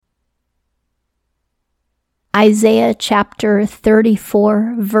Isaiah chapter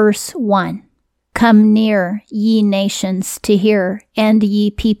 34, verse 1. Come near, ye nations, to hear, and ye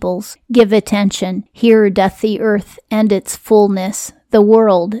peoples, give attention. Hear doth the earth and its fullness, the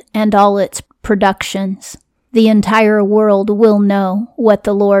world and all its productions. The entire world will know what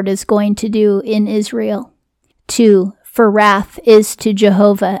the Lord is going to do in Israel. 2. For wrath is to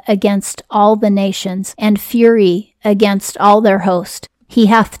Jehovah against all the nations, and fury against all their host. He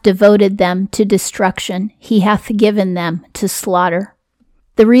hath devoted them to destruction. He hath given them to slaughter.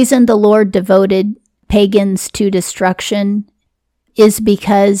 The reason the Lord devoted pagans to destruction is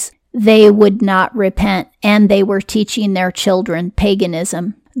because they would not repent, and they were teaching their children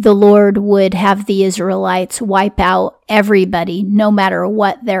paganism. The Lord would have the Israelites wipe out everybody, no matter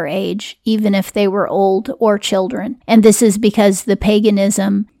what their age, even if they were old or children. And this is because the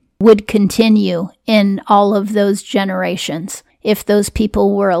paganism would continue in all of those generations if those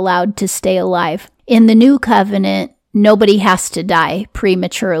people were allowed to stay alive. In the new covenant, nobody has to die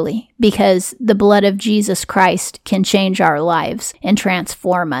prematurely because the blood of Jesus Christ can change our lives and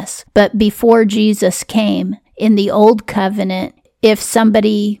transform us. But before Jesus came, in the old covenant, if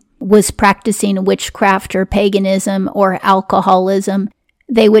somebody was practicing witchcraft or paganism or alcoholism,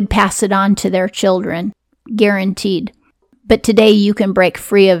 they would pass it on to their children, guaranteed. But today you can break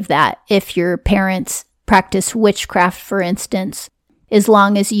free of that if your parents practice witchcraft, for instance. As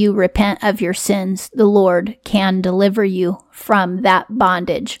long as you repent of your sins, the Lord can deliver you from that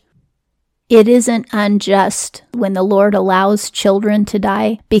bondage. It isn't unjust when the Lord allows children to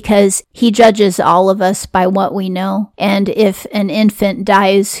die because He judges all of us by what we know. And if an infant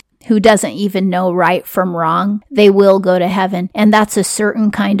dies who doesn't even know right from wrong, they will go to heaven. And that's a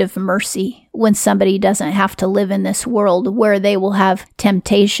certain kind of mercy when somebody doesn't have to live in this world where they will have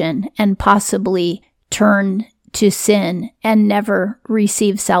temptation and possibly turn to sin and never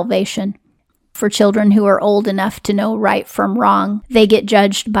receive salvation. For children who are old enough to know right from wrong, they get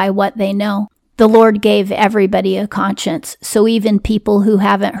judged by what they know. The Lord gave everybody a conscience, so even people who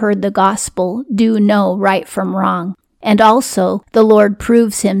haven't heard the gospel do know right from wrong. And also, the Lord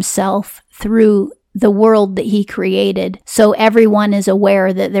proves Himself through the world that He created, so everyone is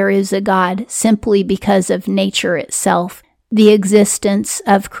aware that there is a God simply because of nature itself. The existence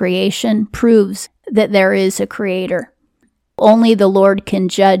of creation proves that there is a creator. Only the Lord can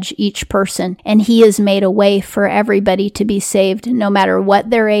judge each person, and He has made a way for everybody to be saved, no matter what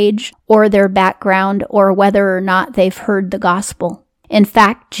their age or their background or whether or not they've heard the gospel. In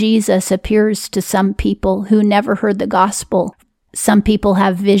fact, Jesus appears to some people who never heard the gospel. Some people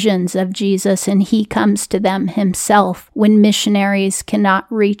have visions of Jesus, and He comes to them Himself when missionaries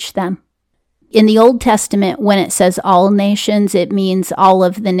cannot reach them. In the Old Testament, when it says all nations, it means all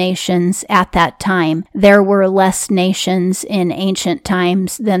of the nations at that time. There were less nations in ancient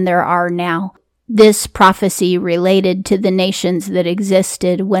times than there are now. This prophecy related to the nations that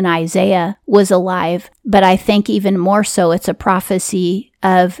existed when Isaiah was alive, but I think even more so it's a prophecy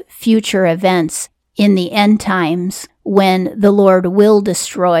of future events in the end times when the Lord will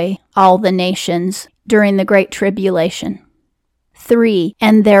destroy all the nations during the Great Tribulation. 3.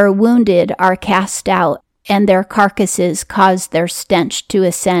 And their wounded are cast out, and their carcasses cause their stench to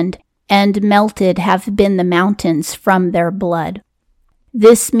ascend, and melted have been the mountains from their blood.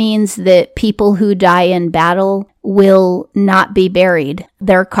 This means that people who die in battle will not be buried.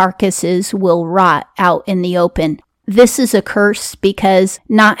 Their carcasses will rot out in the open. This is a curse because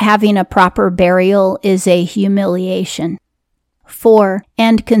not having a proper burial is a humiliation. 4.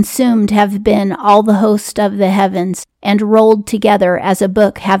 And consumed have been all the host of the heavens, and rolled together as a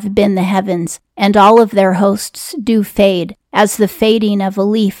book have been the heavens, and all of their hosts do fade, as the fading of a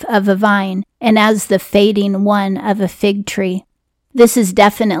leaf of a vine, and as the fading one of a fig tree. This is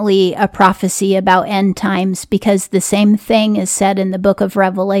definitely a prophecy about end times because the same thing is said in the book of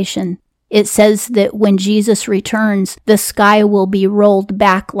Revelation. It says that when Jesus returns, the sky will be rolled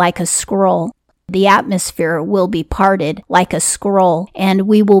back like a scroll. The atmosphere will be parted like a scroll, and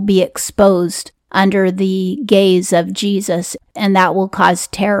we will be exposed under the gaze of Jesus, and that will cause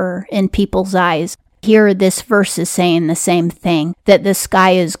terror in people's eyes. Here, this verse is saying the same thing, that the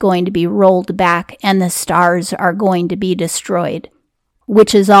sky is going to be rolled back and the stars are going to be destroyed,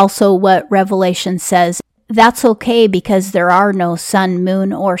 which is also what Revelation says. That's okay because there are no sun,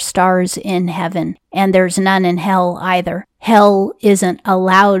 moon, or stars in heaven, and there's none in hell either. Hell isn't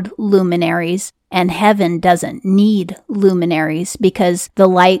allowed luminaries, and heaven doesn't need luminaries because the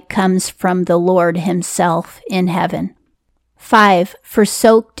light comes from the Lord Himself in heaven. 5. For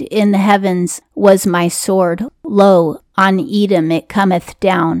soaked in the heavens was my sword. Lo, on Edom it cometh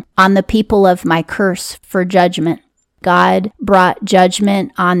down, on the people of my curse for judgment. God brought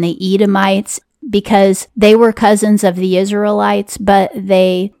judgment on the Edomites because they were cousins of the Israelites, but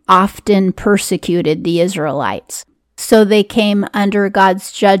they often persecuted the Israelites. So they came under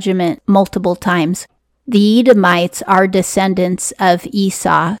God's judgment multiple times. The Edomites are descendants of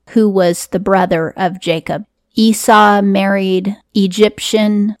Esau, who was the brother of Jacob. Esau married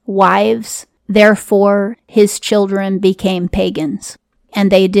Egyptian wives, therefore his children became pagans,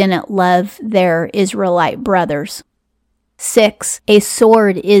 and they didn't love their Israelite brothers. 6. A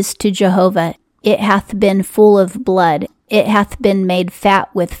sword is to Jehovah. It hath been full of blood. It hath been made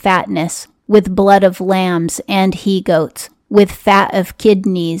fat with fatness, with blood of lambs and he-goats, with fat of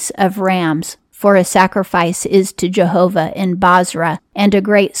kidneys of rams. For a sacrifice is to Jehovah in Bozrah, and a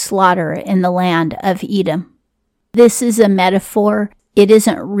great slaughter in the land of Edom. This is a metaphor. It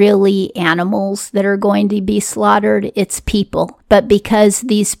isn't really animals that are going to be slaughtered, it's people. But because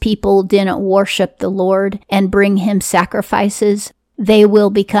these people didn't worship the Lord and bring him sacrifices, they will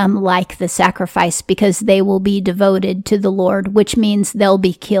become like the sacrifice because they will be devoted to the Lord, which means they'll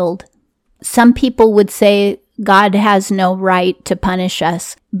be killed. Some people would say God has no right to punish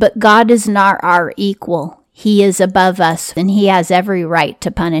us, but God is not our equal. He is above us, and he has every right to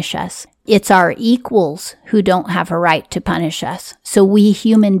punish us. It's our equals who don't have a right to punish us. So we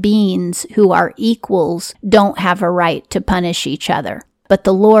human beings who are equals don't have a right to punish each other. But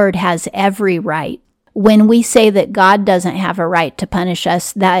the Lord has every right. When we say that God doesn't have a right to punish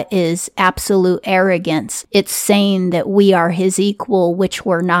us, that is absolute arrogance. It's saying that we are his equal, which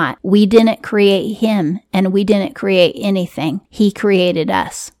we're not. We didn't create him, and we didn't create anything. He created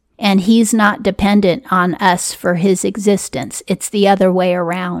us. And he's not dependent on us for his existence. It's the other way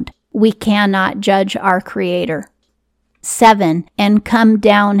around. We cannot judge our Creator. 7. And come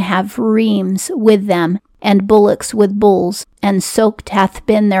down have reams with them, and bullocks with bulls, and soaked hath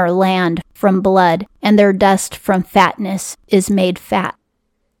been their land from blood, and their dust from fatness is made fat.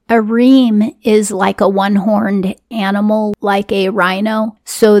 A reem is like a one-horned animal, like a rhino.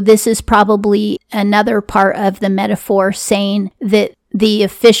 So this is probably another part of the metaphor saying that the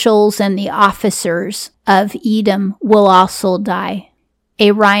officials and the officers of Edom will also die.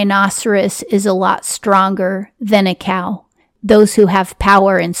 A rhinoceros is a lot stronger than a cow. Those who have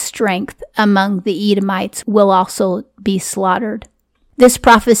power and strength among the Edomites will also be slaughtered. This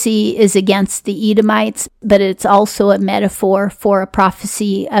prophecy is against the Edomites, but it's also a metaphor for a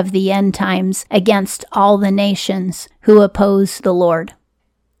prophecy of the end times against all the nations who oppose the Lord.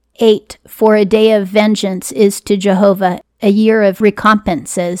 8. For a day of vengeance is to Jehovah, a year of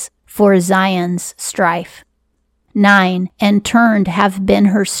recompenses for Zion's strife. 9. And turned have been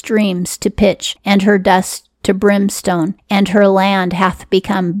her streams to pitch, and her dust to brimstone, and her land hath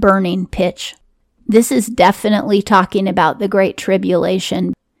become burning pitch. This is definitely talking about the Great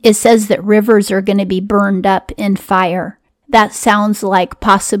Tribulation. It says that rivers are going to be burned up in fire. That sounds like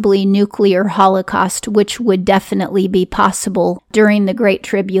possibly nuclear holocaust, which would definitely be possible during the Great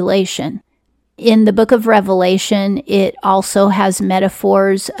Tribulation. In the book of Revelation, it also has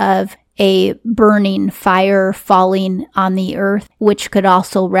metaphors of a burning fire falling on the earth, which could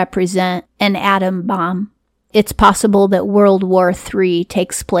also represent an atom bomb. It's possible that World War III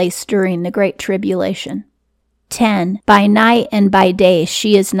takes place during the Great Tribulation. 10. By night and by day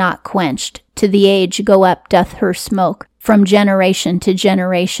she is not quenched. To the age go up doth her smoke. From generation to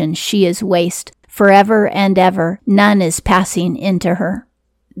generation she is waste. Forever and ever none is passing into her.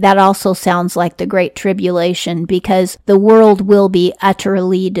 That also sounds like the Great Tribulation, because the world will be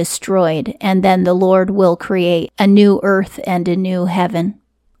utterly destroyed, and then the Lord will create a new earth and a new heaven.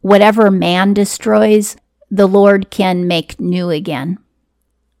 Whatever man destroys, the Lord can make new again.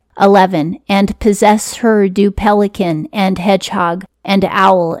 11. And possess her do pelican and hedgehog, and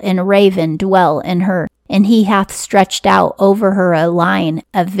owl and raven dwell in her. And he hath stretched out over her a line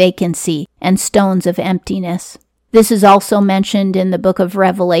of vacancy and stones of emptiness. This is also mentioned in the book of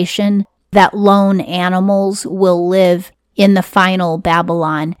Revelation, that lone animals will live in the final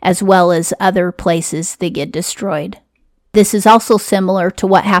Babylon, as well as other places that get destroyed. This is also similar to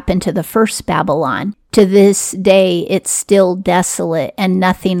what happened to the first Babylon. To this day, it's still desolate, and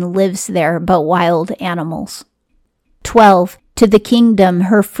nothing lives there but wild animals. 12. To the kingdom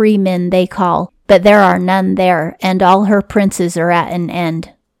her freemen they call, but there are none there, and all her princes are at an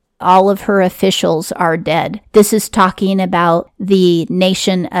end. All of her officials are dead. This is talking about the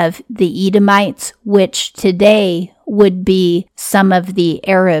nation of the Edomites, which today would be some of the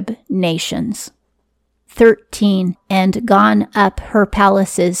Arab nations. 13. And gone up her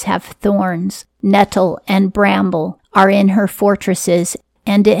palaces have thorns, nettle and bramble are in her fortresses,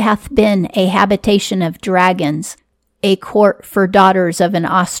 and it hath been a habitation of dragons, a court for daughters of an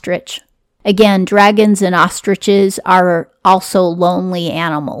ostrich. Again, dragons and ostriches are also lonely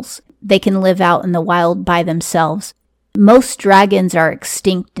animals. they can live out in the wild by themselves. Most dragons are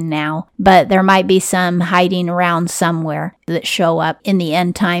extinct now, but there might be some hiding around somewhere that show up in the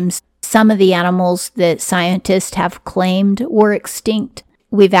end times. Some of the animals that scientists have claimed were extinct,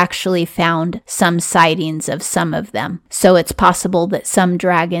 we've actually found some sightings of some of them. So it's possible that some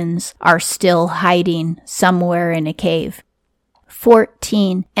dragons are still hiding somewhere in a cave.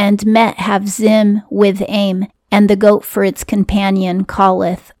 14. And Met have Zim with aim, and the goat for its companion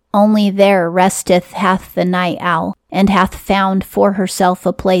calleth. Only there resteth hath the night owl, and hath found for herself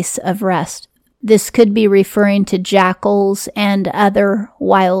a place of rest. This could be referring to jackals and other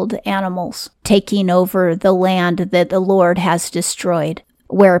wild animals taking over the land that the Lord has destroyed,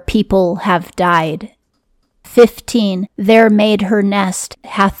 where people have died. 15. There made her nest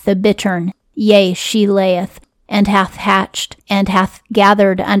hath the bittern, yea, she layeth, and hath hatched, and hath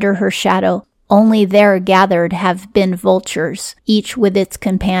gathered under her shadow. Only there gathered have been vultures, each with its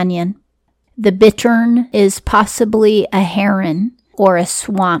companion. The bittern is possibly a heron or a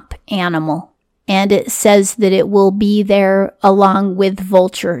swamp animal, and it says that it will be there along with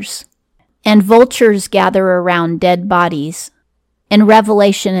vultures. And vultures gather around dead bodies. In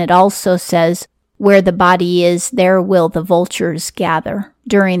Revelation it also says, where the body is, there will the vultures gather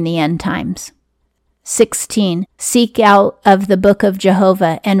during the end times. 16. Seek out of the book of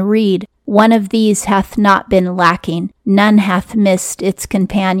Jehovah and read. One of these hath not been lacking, none hath missed its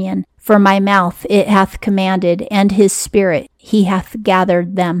companion. For my mouth it hath commanded, and his spirit he hath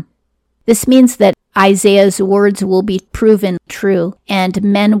gathered them. This means that Isaiah's words will be proven true, and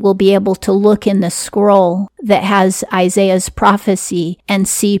men will be able to look in the scroll that has Isaiah's prophecy and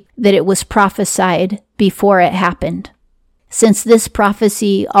see that it was prophesied before it happened. Since this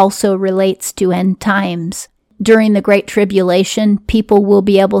prophecy also relates to end times, during the Great Tribulation, people will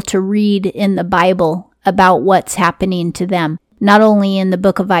be able to read in the Bible about what's happening to them, not only in the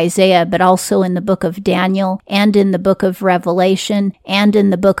book of Isaiah, but also in the book of Daniel, and in the book of Revelation, and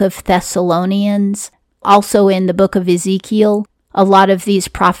in the book of Thessalonians, also in the book of Ezekiel. A lot of these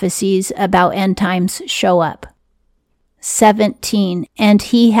prophecies about end times show up. 17. And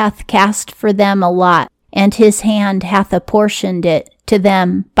he hath cast for them a lot, and his hand hath apportioned it to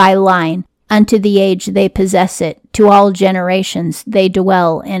them by line. Unto the age they possess it, to all generations they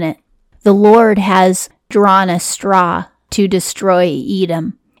dwell in it. The Lord has drawn a straw to destroy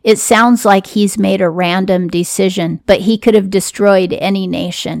Edom. It sounds like he's made a random decision, but he could have destroyed any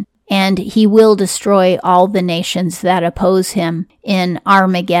nation, and he will destroy all the nations that oppose him in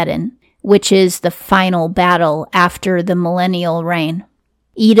Armageddon, which is the final battle after the millennial reign.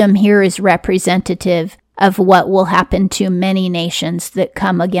 Edom here is representative of what will happen to many nations that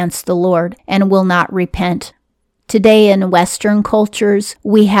come against the Lord and will not repent. Today in Western cultures,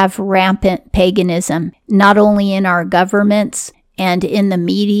 we have rampant paganism, not only in our governments and in the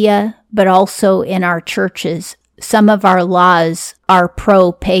media, but also in our churches. Some of our laws are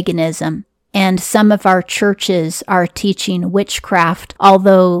pro-paganism, and some of our churches are teaching witchcraft,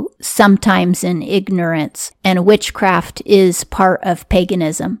 although sometimes in ignorance, and witchcraft is part of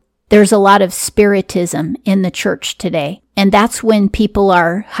paganism. There's a lot of spiritism in the church today, and that's when people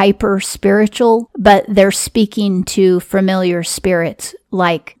are hyper-spiritual, but they're speaking to familiar spirits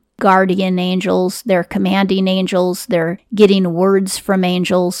like guardian angels, they're commanding angels, they're getting words from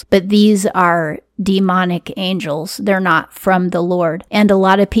angels, but these are demonic angels. They're not from the Lord. And a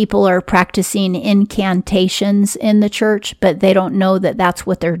lot of people are practicing incantations in the church, but they don't know that that's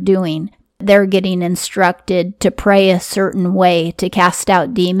what they're doing. They're getting instructed to pray a certain way to cast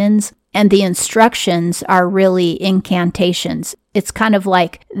out demons, and the instructions are really incantations. It's kind of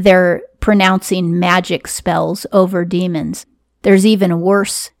like they're pronouncing magic spells over demons. There's even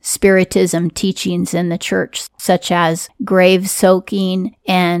worse spiritism teachings in the church, such as grave soaking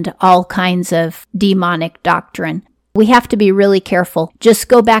and all kinds of demonic doctrine. We have to be really careful. Just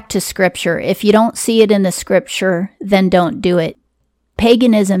go back to Scripture. If you don't see it in the Scripture, then don't do it.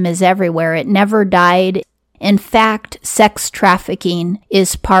 Paganism is everywhere. It never died. In fact, sex trafficking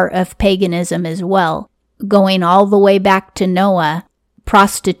is part of paganism as well. Going all the way back to Noah,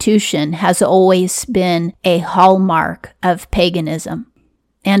 prostitution has always been a hallmark of paganism.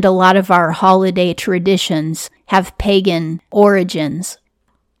 And a lot of our holiday traditions have pagan origins.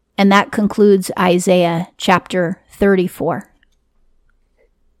 And that concludes Isaiah chapter 34.